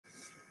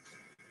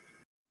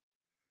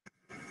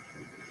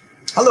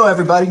Hello,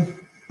 everybody.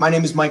 My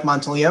name is Mike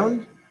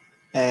Monteleone,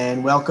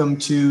 and welcome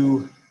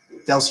to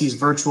Delsey's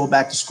virtual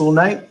back to school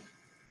night.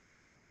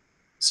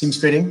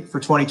 Seems fitting for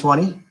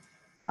 2020.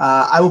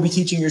 I will be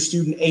teaching your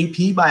student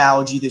AP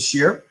biology this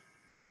year.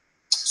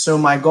 So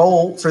my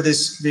goal for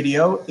this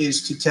video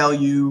is to tell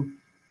you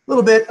a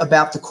little bit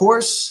about the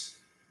course,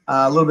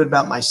 a little bit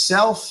about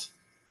myself,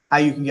 how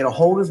you can get a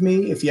hold of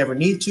me if you ever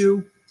need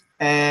to,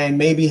 and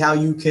maybe how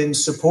you can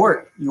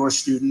support your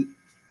student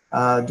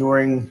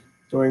during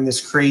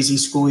this crazy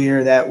school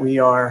year that we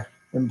are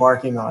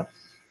embarking on.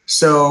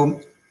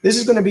 So this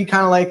is going to be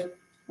kind of like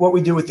what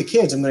we do with the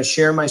kids. I'm going to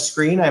share my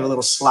screen. I have a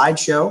little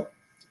slideshow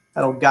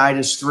that'll guide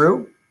us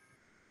through.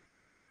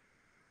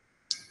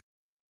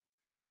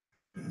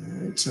 All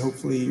right, so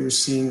hopefully you're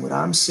seeing what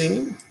I'm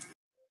seeing.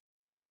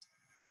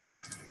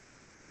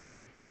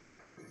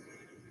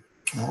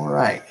 All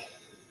right.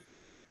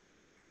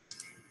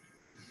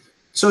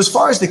 So as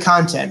far as the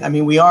content, I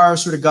mean, we are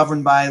sort of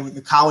governed by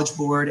the College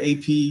Board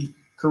AP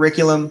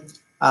curriculum,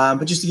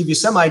 but just to give you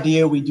some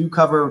idea, we do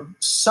cover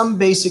some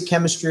basic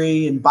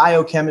chemistry and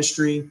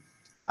biochemistry.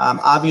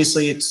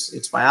 Obviously,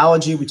 it's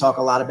biology. We talk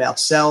a lot about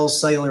cells,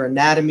 cellular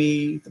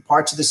anatomy, the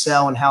parts of the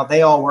cell, and how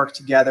they all work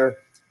together.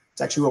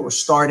 It's actually what we're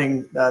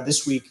starting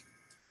this week.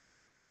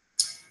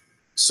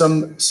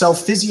 Some cell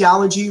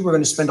physiology. We're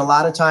going to spend a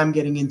lot of time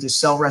getting into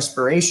cell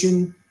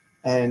respiration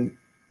and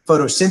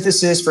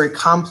photosynthesis, very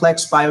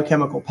complex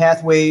biochemical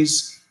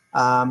pathways,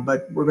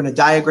 but we're going to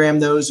diagram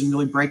those and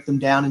really break them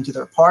down into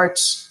their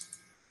parts.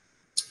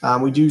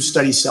 We do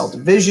study cell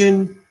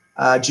division,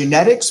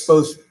 genetics,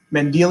 both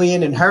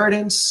Mendelian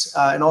inheritance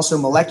and also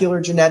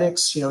molecular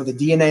genetics, you know, the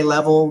DNA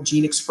level,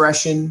 gene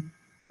expression.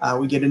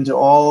 We get into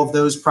all of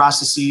those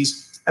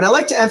processes. And I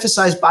like to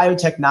emphasize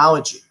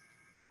biotechnology.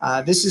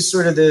 This is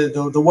sort of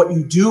the what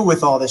you do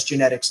with all this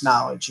genetics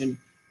knowledge. And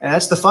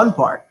that's the fun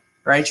part,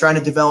 right? Trying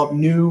to develop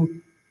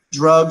new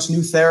drugs,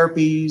 new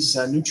therapies,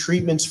 new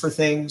treatments for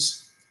things.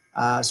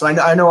 So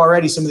I know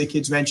already some of the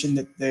kids mentioned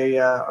that they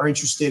are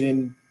interested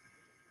in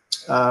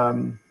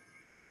bioengineering,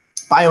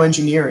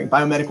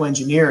 biomedical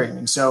engineering.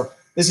 And so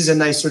this is a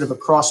nice sort of a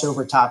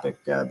crossover topic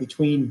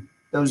between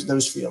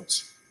those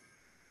fields.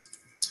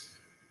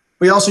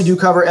 We also do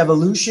cover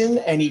evolution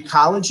and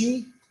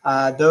ecology.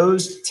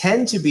 Those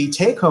tend to be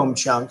take-home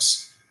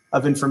chunks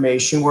of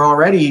information. We're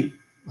already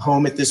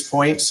home at this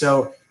point,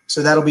 so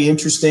that'll be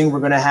interesting. We're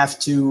going to have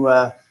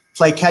to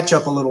play catch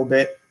up a little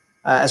bit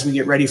as we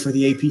get ready for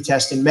the AP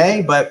test in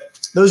May, but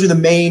those are the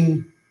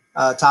main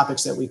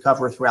topics that we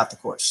cover throughout the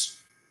course.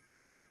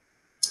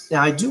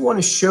 Now, I do want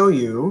to show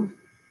you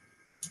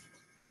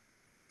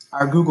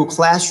our Google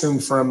Classroom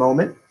for a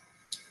moment.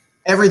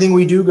 Everything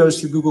we do goes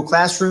through Google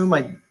Classroom.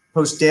 I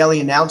post daily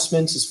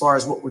announcements as far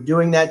as what we're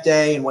doing that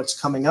day and what's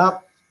coming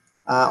up.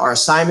 Our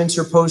assignments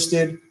are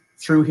posted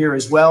through here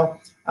as well.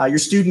 Your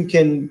student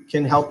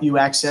can help you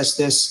access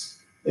this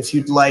if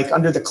you'd like.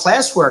 Under the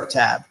classwork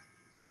tab,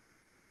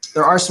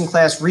 there are some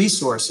class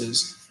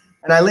resources,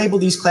 and I label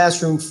these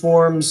classroom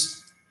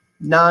forms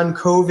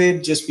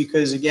non-COVID just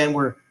because, again,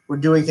 we're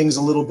doing things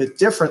a little bit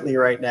differently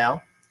right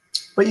now.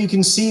 But you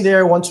can see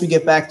there, once we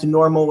get back to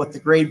normal, what the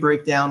grade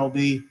breakdown will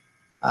be.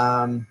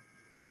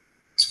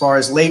 As far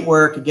as late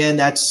work, again,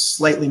 that's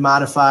slightly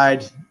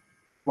modified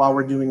while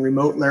we're doing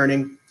remote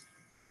learning.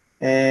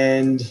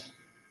 And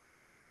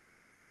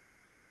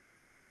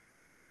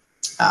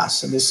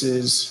so this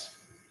is,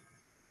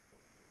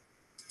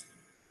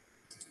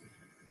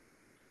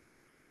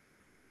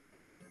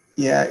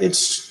 yeah, it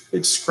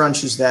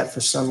scrunches that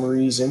for some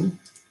reason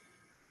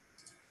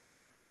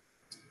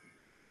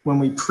when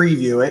we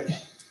preview it.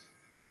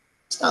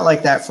 It's not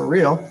like that for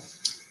real.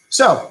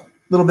 So a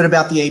little bit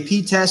about the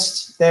AP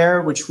test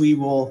there, which we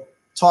will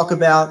talk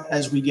about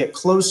as we get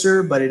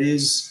closer, but it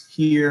is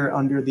here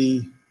under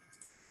the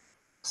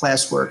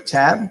classwork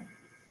tab.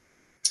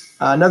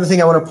 Another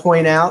thing I want to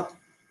point out,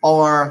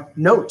 all our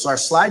notes, our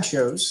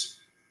slideshows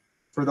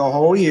for the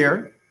whole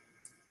year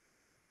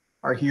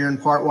are here in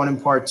part 1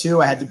 and part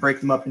 2. I had to break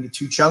them up into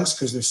 2 chunks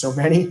because there's so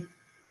many.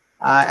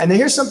 And then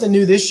here's something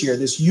new this year,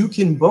 this You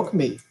Can Book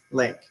Me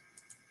link.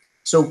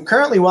 So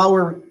currently, while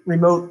we're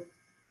remote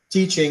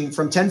teaching,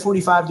 from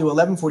 10:45 to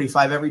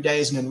 11:45 every day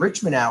is an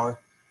enrichment hour,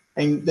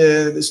 and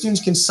the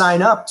students can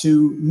sign up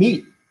to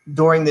meet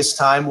during this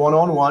time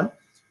one-on-one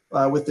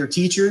with their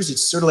teachers.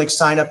 It's sort of like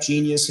Sign Up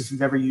Genius if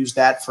you've ever used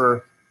that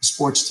for a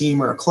sports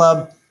team or a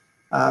club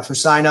for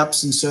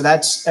signups. And so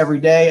that's every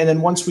day. And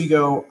then once we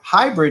go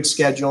hybrid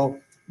schedule,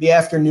 the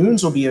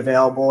afternoons will be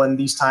available, and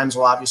these times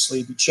will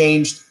obviously be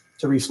changed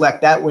to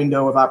reflect that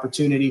window of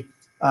opportunity.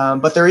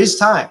 But there is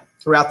time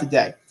throughout the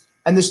day.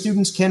 And the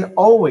students can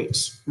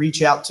always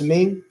reach out to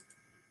me.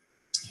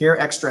 Here,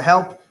 extra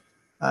help.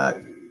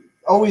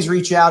 Always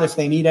reach out if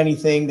they need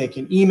anything. They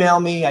can email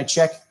me. I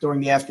check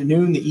during the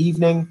afternoon, the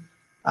evening.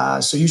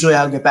 So usually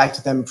I'll get back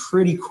to them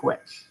pretty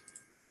quick.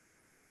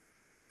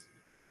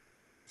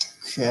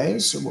 Okay,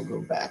 so we'll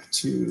go back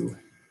to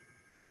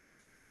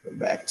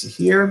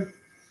here.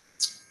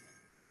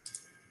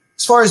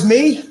 As far as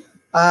me,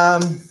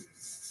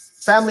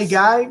 family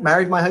guy,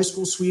 married my high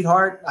school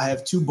sweetheart. I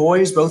have 2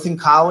 boys, both in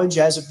college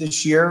as of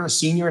this year, a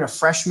senior and a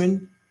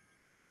freshman.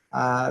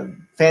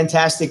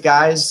 Fantastic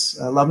guys.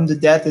 I love them to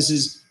death. This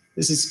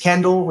is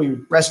Kendall. We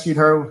rescued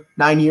her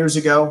 9 years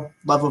ago.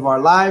 Love of our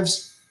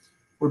lives.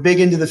 We're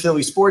big into the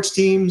Philly sports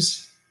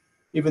teams,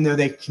 even though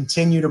they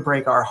continue to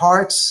break our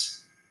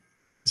hearts.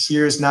 This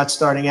year is not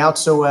starting out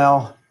so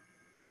well.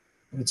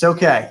 And it's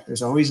okay.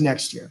 There's always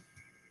next year.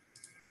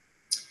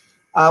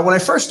 When I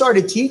first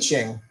started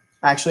teaching,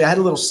 actually, I had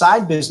a little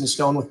side business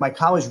going with my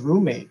college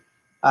roommate,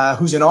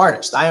 who's an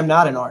artist. I am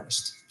not an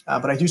artist,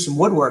 but I do some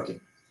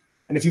woodworking.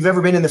 And if you've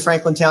ever been in the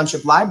Franklin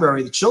Township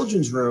Library, the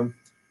children's room,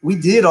 we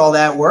did all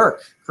that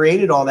work,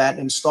 created all that,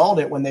 and installed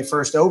it when they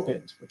first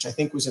opened, which I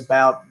think was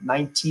about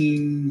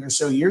 19 or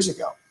so years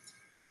ago.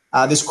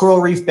 This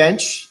coral reef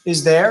bench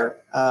is there.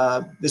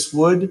 This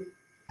wood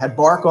had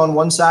bark on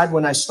one side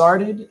when I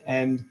started,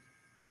 and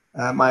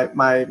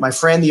my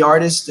friend, the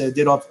artist,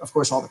 did, of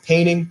course, all the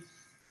painting.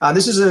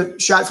 This is a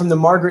shot from the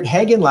Margaret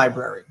Hagan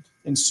Library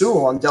in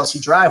Sewell on Delsea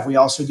Drive. We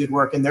also did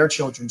work in their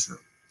children's room.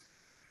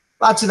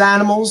 Lots of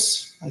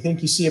animals. I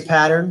think you see a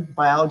pattern,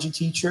 biology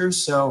teachers.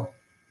 So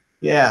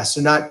yeah, so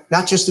not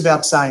just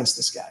about science,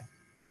 this guy.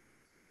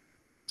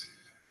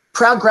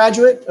 Proud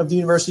graduate of the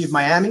University of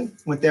Miami,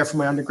 went there for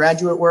my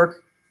undergraduate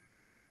work.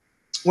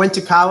 Went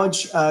to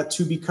college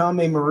to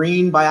become a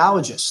marine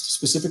biologist,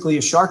 specifically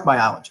a shark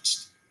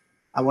biologist.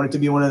 I wanted to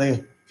be one of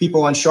the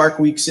people on Shark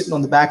Week sitting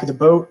on the back of the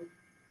boat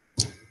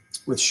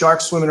with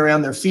sharks swimming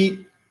around their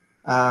feet.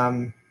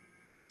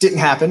 Didn't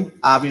happen,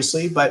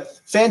 obviously, but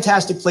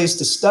fantastic place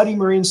to study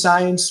marine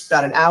science,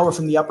 about an hour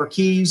from the Upper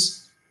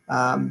Keys.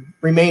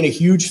 Remain a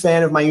huge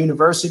fan of my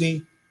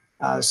university.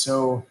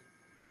 So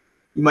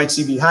you might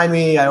see behind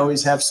me, I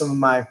always have some of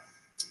my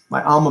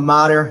alma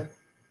mater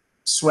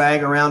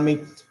swag around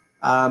me.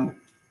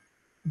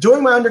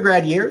 During my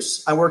undergrad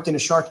years, I worked in a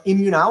shark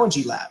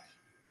immunology lab,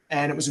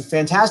 and it was a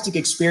fantastic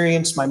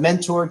experience. My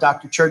mentor,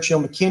 Dr.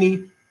 Churchill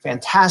McKinney,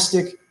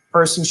 fantastic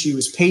person. She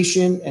was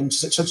patient and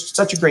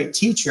such a great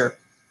teacher,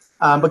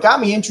 but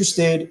got me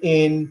interested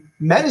in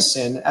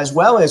medicine as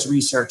well as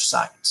research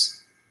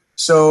science.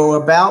 So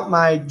about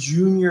my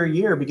junior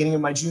year, beginning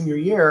of my junior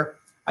year,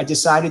 I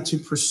decided to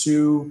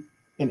pursue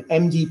an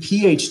MD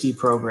PhD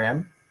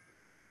program.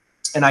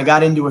 And I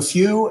got into a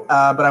few,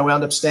 but I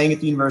wound up staying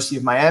at the University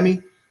of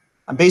Miami.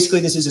 Basically,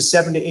 this is a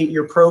 7 to 8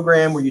 year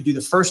program where you do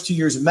the first 2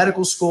 years of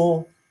medical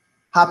school,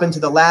 hop into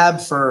the lab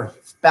for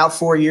about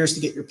 4 years to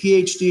get your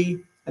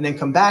PhD, and then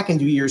come back and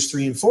do years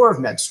 3 and 4 of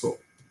med school.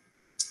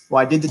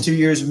 Well, I did the 2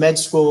 years of med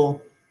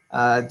school,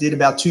 did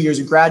about 2 years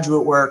of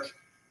graduate work,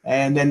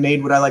 and then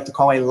made what I like to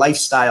call a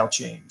lifestyle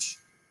change.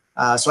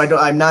 So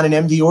I'm not an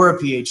MD or a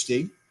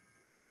PhD.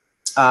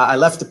 I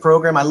left the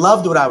program. I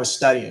loved what I was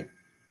studying,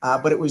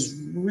 but it was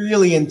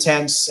really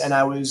intense, and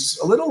I was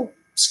a little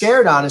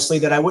scared, honestly,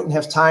 that I wouldn't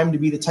have time to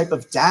be the type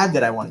of dad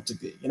that I wanted to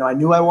be. You know, I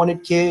knew I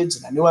wanted kids,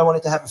 and I knew I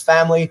wanted to have a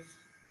family.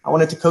 I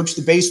wanted to coach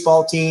the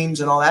baseball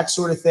teams and all that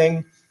sort of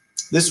thing.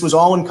 This was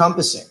all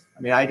encompassing.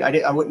 I mean,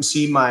 I wouldn't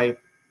see my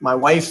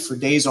wife for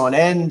days on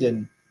end,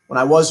 and when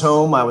I was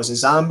home, I was a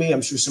zombie.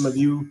 I'm sure some of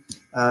you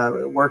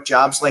work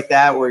jobs like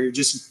that where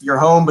you're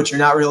home, but you're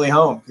not really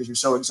home because you're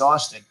so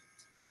exhausted.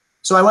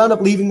 So I wound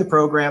up leaving the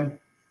program,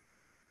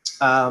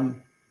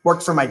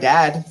 worked for my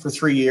dad for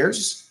 3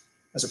 years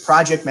as a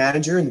project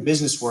manager in the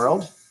business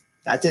world.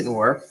 That didn't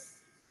work.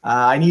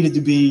 I needed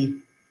to be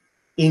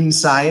in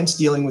science,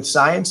 dealing with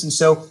science. And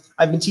so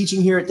I've been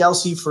teaching here at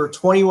Delsea for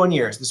 21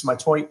 years. This is my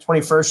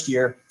 21st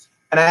year,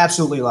 and I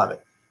absolutely love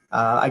it.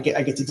 I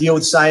get to deal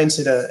with science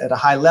at a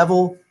high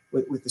level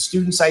with the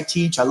students I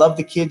teach. I love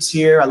the kids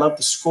here. I love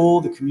the school,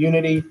 the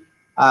community.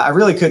 I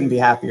really couldn't be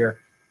happier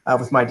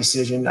with my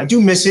decision. I do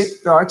miss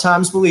it. There are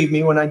times, believe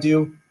me, when I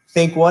do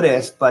think what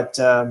if, but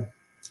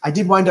I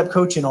did wind up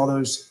coaching all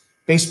those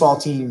baseball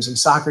teams and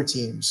soccer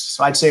teams.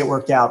 So I'd say it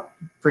worked out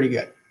pretty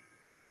good.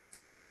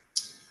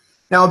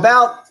 Now,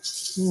 about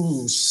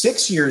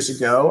 6 years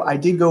ago, I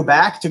did go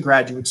back to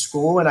graduate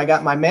school, and I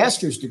got my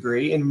master's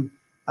degree in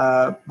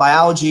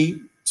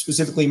biology,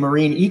 specifically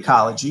marine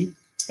ecology.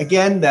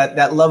 Again,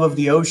 that love of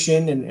the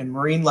ocean and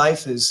marine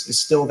life is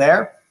still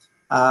there.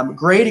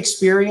 Great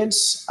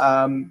experience.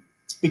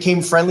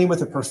 Became friendly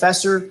with a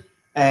professor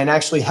and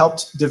actually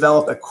helped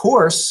develop a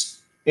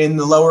course in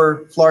the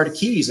lower Florida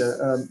Keys,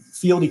 a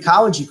field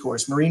ecology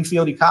course, marine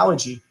field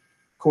ecology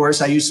course.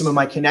 I used some of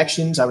my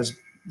connections. I was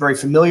very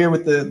familiar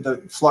with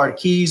the Florida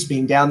Keys,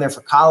 being down there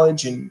for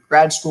college and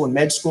grad school and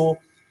med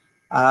school.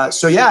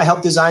 So yeah, I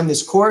helped design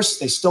this course.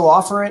 They still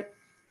offer it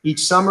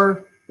each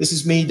summer. This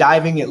is me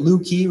diving at Lou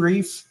Key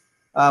Reef,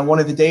 one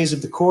of the days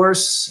of the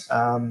course.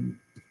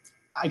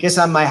 I guess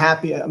I'm my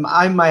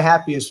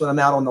happiest when I'm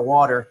out on the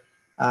water,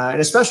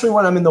 and especially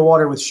when I'm in the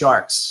water with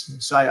sharks.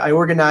 So I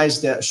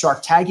organized a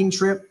shark tagging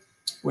trip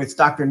with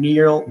Dr.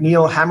 Neil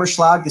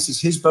Hammerschlag. This is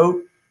his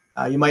boat.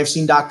 You might have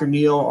seen Dr.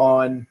 Neil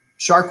on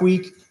Shark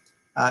Week.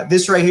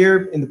 This right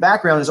here in the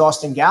background is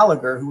Austin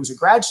Gallagher, who was a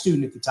grad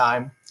student at the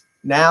time,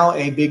 now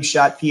a big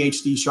shot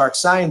PhD shark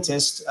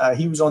scientist.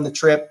 He was on the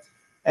trip,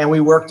 and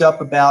we worked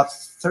up about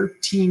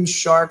 13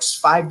 sharks,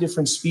 5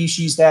 different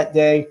species that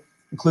day,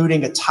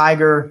 including a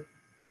tiger,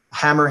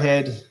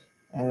 hammerhead,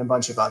 and a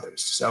bunch of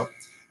others. So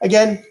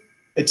again,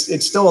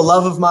 it's still a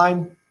love of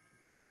mine.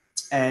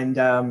 And,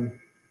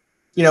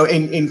 you know,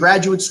 in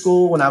graduate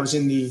school, when I was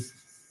in the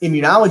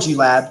immunology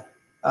lab,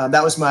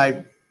 that was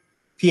my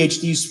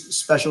PhD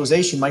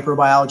specialization,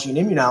 microbiology and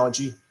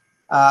immunology.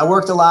 I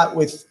worked a lot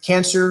with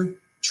cancer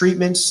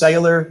treatments,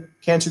 cellular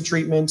cancer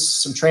treatments,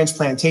 some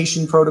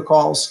transplantation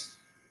protocols.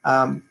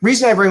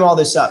 Reason I bring all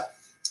this up,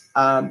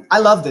 I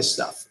love this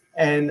stuff,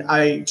 and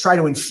I try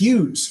to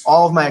infuse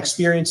all of my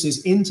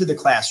experiences into the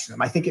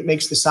classroom. I think it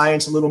makes the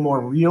science a little more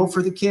real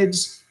for the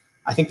kids.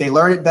 I think they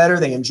learn it better,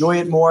 they enjoy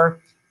it more.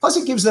 Plus,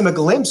 it gives them a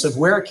glimpse of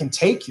where it can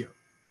take you.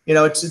 You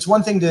know, it's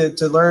one thing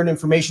to learn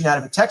information out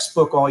of a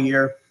textbook all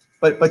year,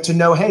 but to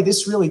know, hey,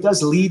 this really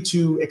does lead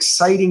to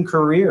exciting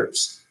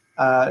careers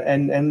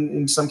and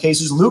in some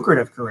cases,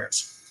 lucrative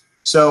careers.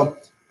 So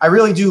I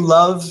really do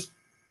love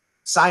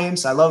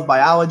science. I love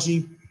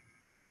biology,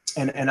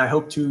 and I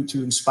hope to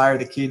inspire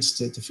the kids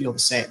to feel the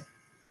same.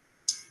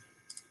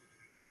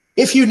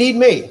 If you need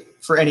me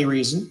for any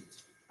reason,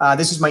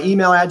 this is my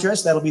email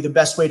address. That'll be the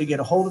best way to get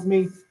a hold of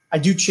me. I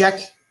do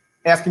check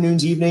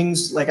afternoons,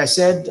 evenings. Like I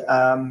said,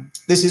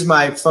 this is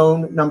my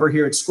phone number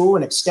here at school,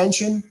 an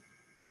extension.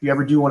 If you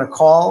ever do want to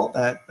call,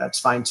 that's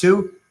fine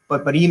too.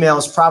 But email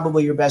is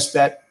probably your best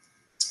bet.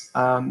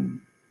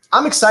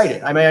 I'm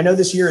excited. I mean, I know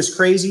this year is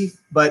crazy,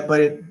 but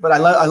I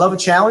love a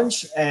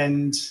challenge,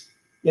 and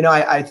you know,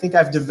 I think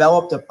I've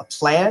developed a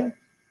plan.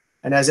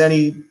 And as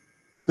any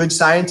good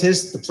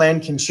scientist, the plan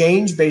can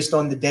change based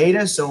on the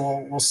data.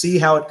 So we'll see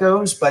how it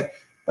goes. But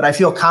I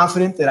feel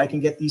confident that I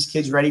can get these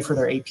kids ready for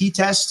their AP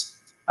test.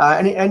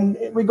 And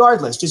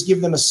regardless, just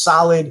give them a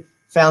solid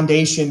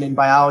foundation in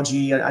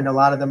biology. I know a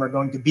lot of them are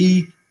going to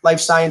be life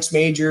science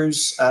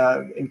majors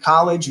in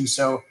college. And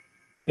so,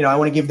 you know, I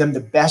want to give them the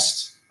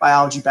best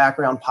biology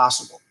background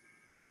possible.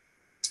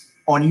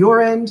 On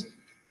your end,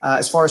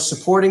 as far as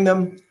supporting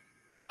them,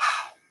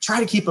 try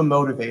to keep them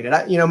motivated.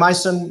 You know,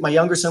 my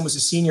younger son was a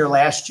senior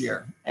last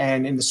year.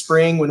 And in the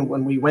spring,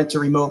 when we went to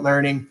remote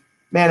learning,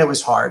 man, it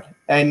was hard.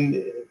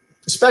 And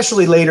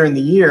especially later in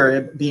the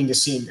year, being a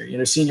senior, you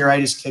know,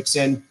 senioritis kicks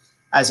in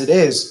as it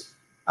is.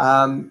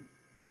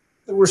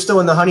 We're still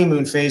in the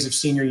honeymoon phase of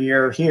senior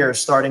year here,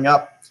 starting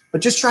up,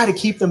 but just try to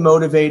keep them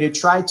motivated.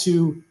 Try to,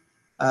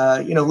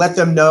 you know, let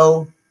them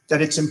know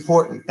that it's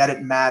important, that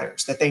it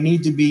matters, that they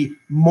need to be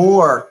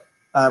more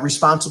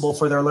responsible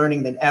for their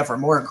learning than ever,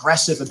 more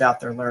aggressive about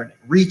their learning.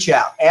 Reach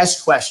out,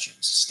 ask questions,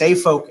 stay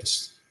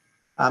focused.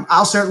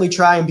 I'll certainly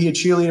try and be a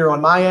cheerleader on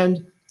my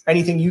end.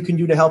 Anything you can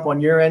do to help on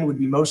your end would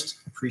be most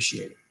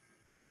appreciated.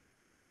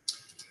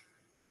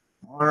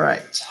 All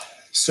right,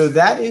 so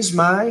that is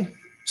my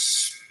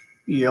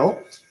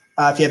spiel.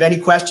 If you have any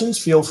questions,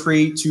 feel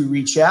free to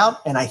reach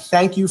out, and I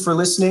thank you for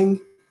listening.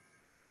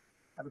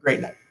 Have a great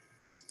night.